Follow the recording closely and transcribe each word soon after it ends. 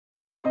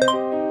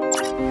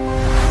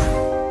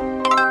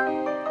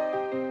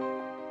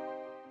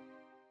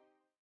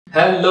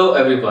Hello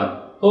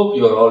everyone, hope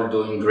you are all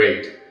doing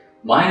great.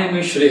 My name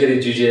is Shrihari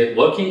Jije,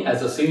 working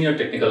as a Senior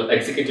Technical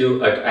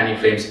Executive at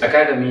ANiFRAMES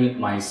Academy,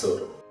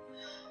 Mysore.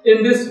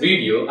 In this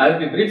video, I will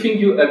be briefing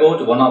you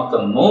about one of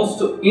the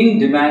most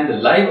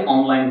in-demand live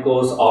online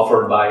course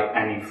offered by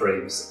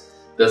ANiFRAMES,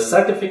 the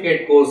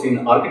Certificate course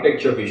in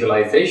Architecture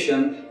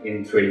Visualization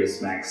in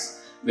 3ds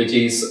Max, which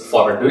is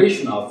for a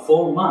duration of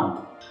 4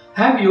 months.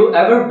 Have you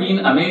ever been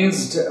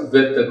amazed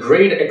with the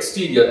great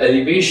exterior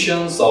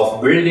elevations of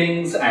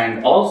buildings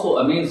and also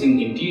amazing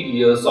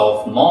interiors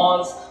of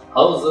malls,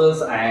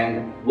 houses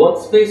and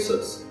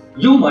workspaces?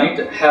 You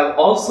might have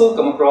also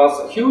come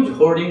across huge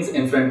hoardings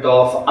in front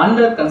of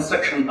under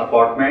construction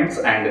apartments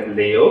and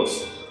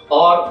layouts,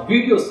 or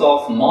videos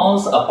of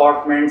malls,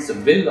 apartments,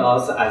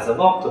 villas as a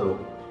walkthrough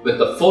with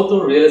a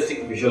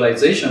photorealistic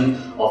visualization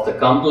of the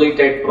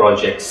completed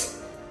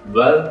projects.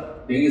 Well,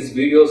 these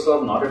videos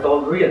are not at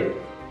all real.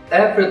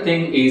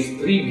 Everything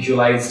is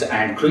pre-visualized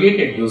and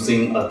created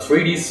using a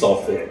 3D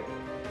software.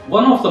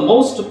 One of the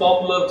most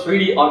popular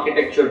 3D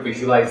architecture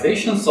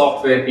visualization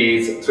software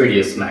is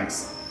 3ds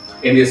Max.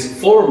 In this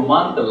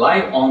 4-month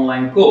live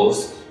online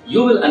course,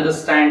 you will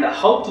understand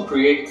how to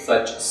create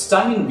such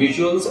stunning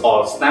visuals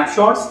or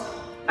snapshots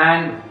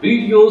and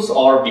videos,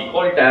 or we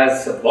call it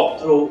as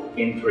walkthrough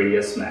in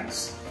 3ds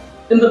Max.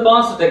 In the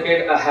past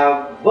decade, I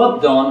have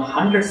worked on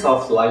hundreds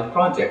of live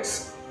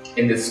projects.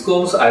 In this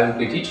course, I will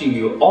be teaching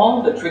you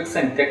all the tricks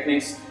and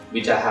techniques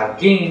which I have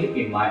gained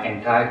in my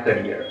entire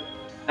career.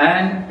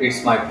 And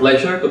it's my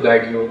pleasure to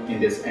guide you in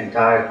this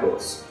entire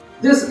course.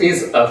 This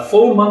is a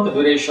 4-month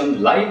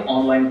duration live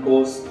online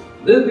course.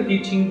 We'll be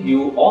teaching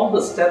you all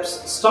the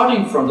steps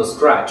starting from the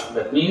scratch.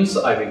 That means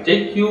I will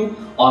take you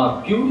on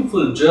a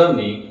beautiful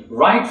journey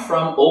right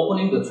from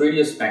opening the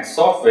 3ds Max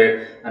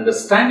software,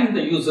 understanding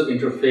the user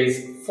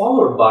interface,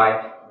 followed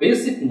by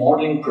basic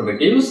modeling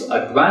primitives,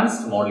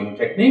 advanced modeling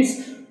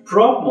techniques,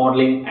 prop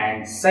modeling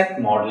and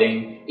set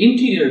modeling,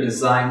 interior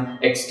design,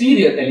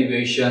 exterior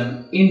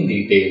elevation in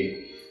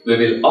detail. We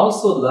will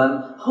also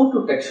learn how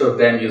to texture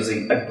them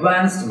using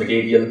advanced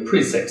material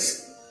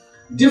presets,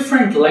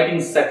 different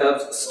lighting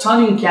setups,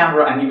 stunning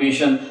camera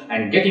animation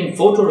and getting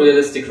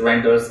photorealistic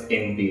renders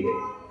in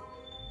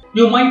V-Ray.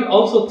 You might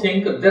also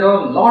think there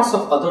are lots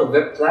of other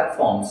web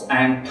platforms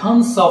and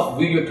tons of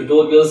video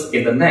tutorials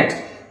in the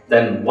net.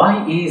 Then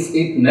why is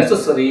it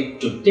necessary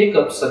to take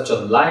up such a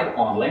live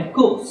online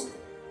course?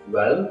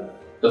 Well,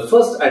 the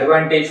first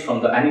advantage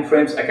from the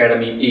ANiFRAMES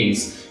Academy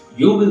is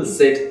you will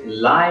sit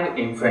live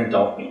in front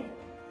of me.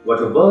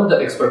 Whatever the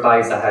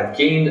expertise I have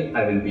gained,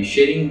 I will be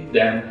sharing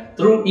them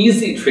through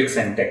easy tricks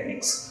and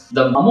techniques.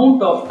 The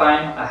amount of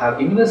time I have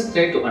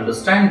invested to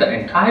understand the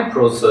entire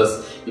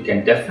process, you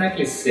can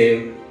definitely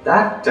save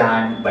that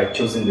time by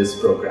choosing this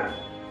program.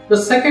 The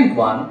second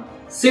one,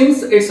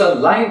 since it's a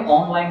live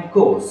online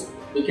course,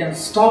 you can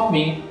stop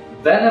me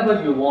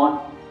whenever you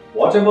want,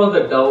 whatever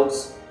the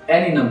doubts,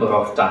 any number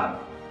of time.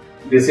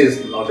 This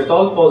is not at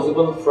all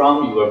possible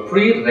from your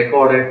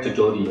pre-recorded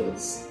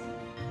tutorials.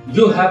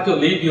 You have to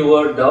leave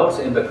your doubts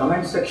in the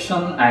comment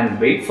section and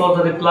wait for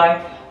the reply,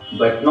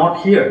 but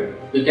not here.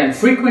 You can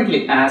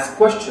frequently ask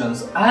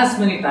questions as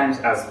many times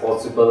as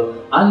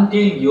possible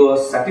until you are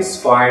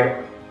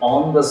satisfied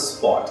on the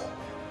spot.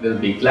 We'll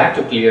be glad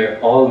to clear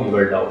all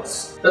your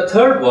doubts. The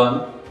third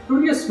one,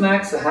 3ds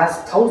Max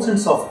has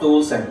thousands of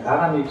tools and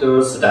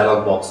parameters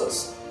dialog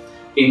boxes.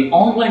 In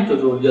online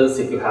tutorials,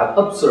 if you have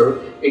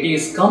observed, it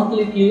is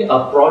completely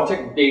a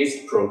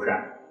project-based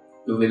program.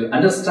 You will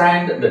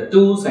understand the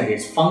tools and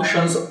its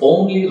functions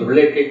only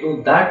related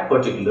to that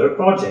particular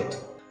project.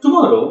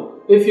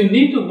 Tomorrow, if you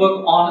need to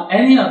work on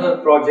any other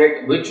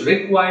project which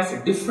requires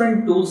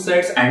different tool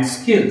sets and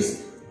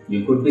skills,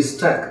 you could be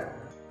stuck.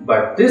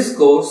 But this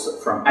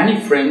course from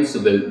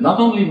ANiFRAMES will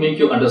not only make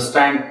you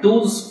understand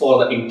tools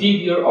for the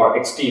interior or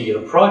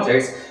exterior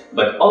projects,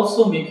 but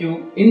also make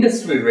you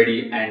industry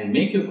ready and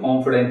make you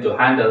confident to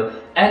handle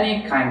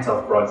any kinds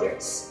of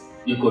projects.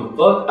 You could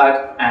work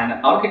at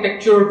an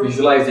architecture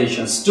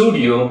visualization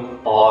studio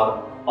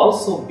or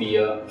also be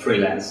a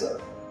freelancer.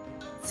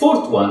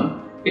 Fourth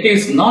one, it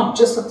is not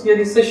just a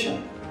theory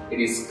session. It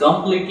is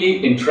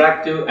completely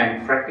interactive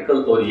and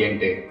practical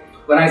oriented.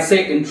 When I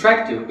say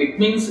interactive, it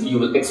means you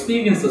will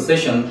experience the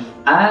session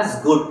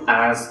as good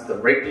as the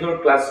regular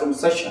classroom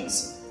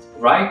sessions,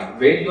 right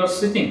where you are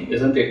sitting.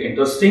 Isn't it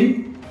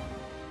interesting?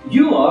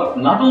 You are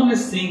not only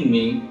seeing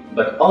me,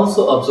 but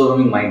also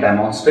observing my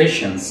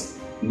demonstrations.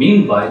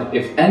 Meanwhile,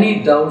 if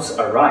any doubts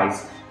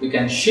arise, you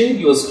can share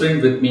your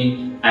screen with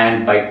me,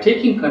 and by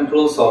taking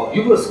controls of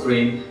your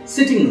screen,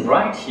 sitting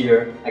right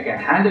here, I can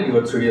handle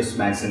your 3ds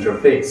Max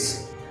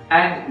interface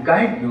and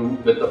guide you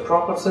with the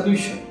proper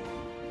solution.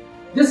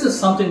 This is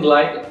something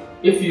like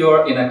if you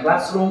are in a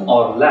classroom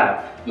or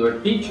lab,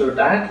 your teacher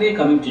directly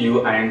coming to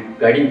you and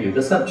guiding you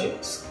the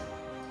subjects.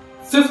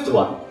 Fifth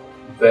one,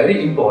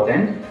 very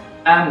important,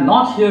 I am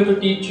not here to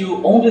teach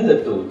you only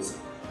the tools.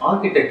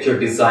 Architecture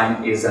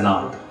design is an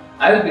art.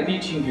 I will be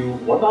teaching you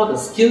what are the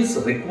skills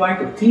required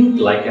to think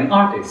like an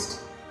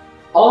artist.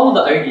 all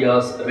the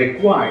ideas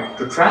required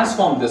to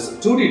transform this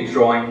 2D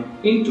drawing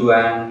into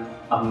an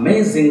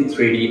amazing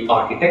 3D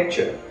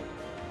architecture,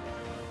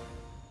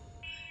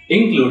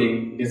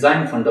 including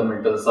design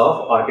fundamentals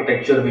of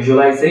architecture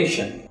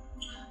visualization.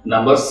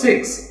 Number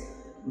 6.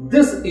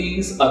 This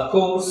is a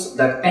course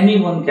that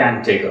anyone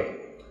can take up.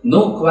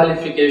 No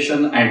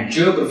qualification and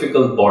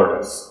geographical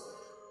borders.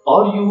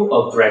 Are you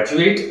a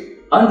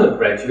graduate,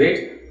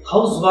 undergraduate,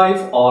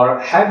 housewife, or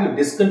have you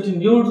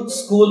discontinued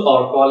school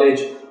or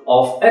college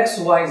of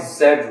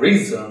XYZ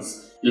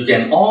reasons? You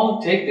can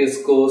all take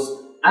this course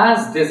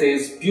as this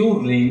is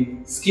purely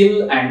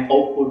skill and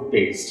output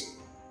based.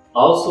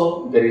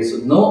 Also, there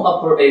is no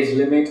upper age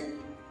limit.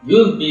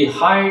 You'll be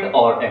hired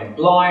or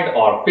employed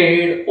or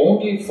paid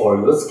only for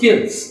your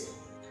skills.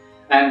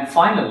 And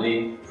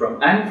finally,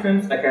 from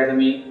ANiFRAMES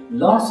Academy,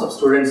 lots of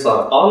students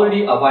are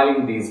already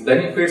availing these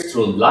benefits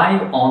through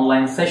live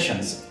online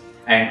sessions.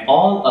 And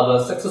all our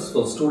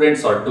successful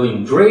students are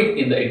doing great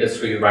in the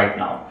industry right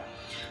now.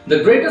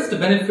 The greatest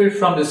benefit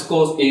from this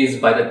course is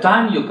by the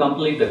time you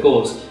complete the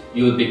course,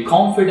 you will be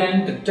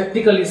confident,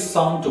 technically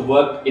sound to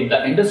work in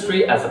the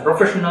industry as a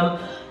professional.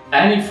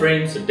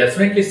 ANiFRAMES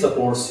definitely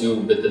supports you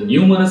with the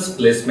numerous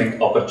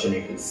placement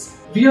opportunities.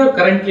 We are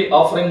currently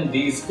offering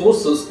these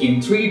courses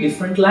in 3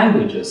 different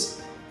languages: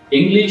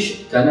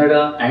 English,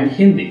 Kannada and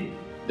Hindi.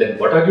 Then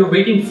what are you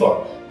waiting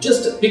for?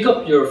 Just pick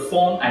up your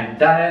phone and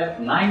dial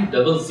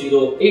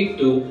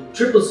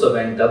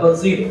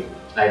 90082777700.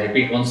 I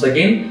repeat once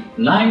again,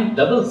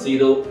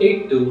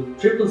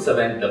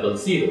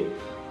 90082777700.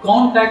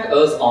 Contact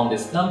us on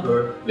this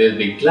number. We'll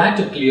be glad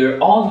to clear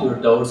all your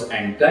doubts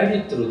and guide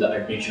you through the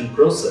admission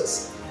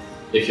process.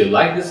 If you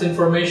like this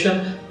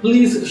information,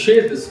 please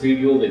share this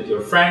video with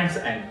your friends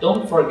and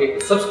don't forget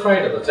to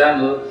subscribe to our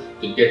channel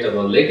to get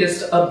our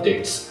latest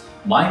updates.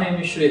 My name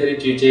is Srihari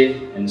JJ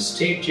and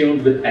stay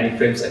tuned with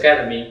ANiFRAMES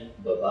Academy.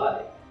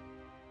 Bye-bye.